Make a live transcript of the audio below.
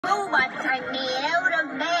are made out of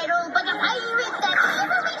metal, but the pirates that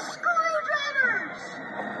never make screwdrivers.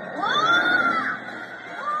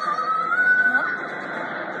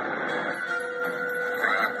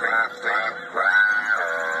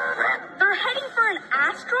 They're heading for an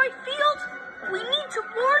asteroid field? We need to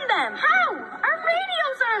warn them. How? Our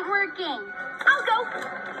radios aren't working. I'll go.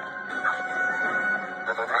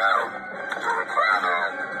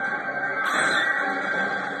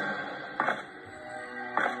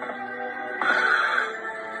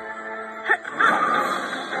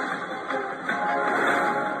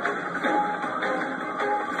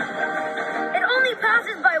 It only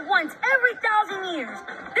passes by once every 1,000 years.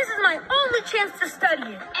 This is my only chance to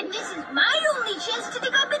study it. And this is my only chance to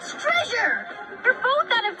dig up its treasure. You're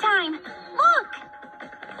both out of time. Look!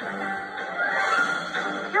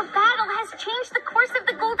 Your battle has changed the course of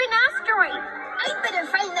the golden asteroid. I'd better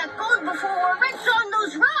find that gold before we're wrecked on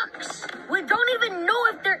those rocks. We don't even know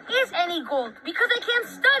if there is any gold because I can't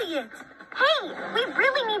study it. Hey, we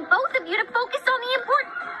really need both of you to focus on the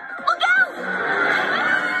important... Look out!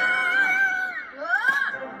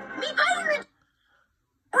 Me pirate!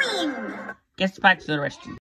 Green! Gets back to the rescue.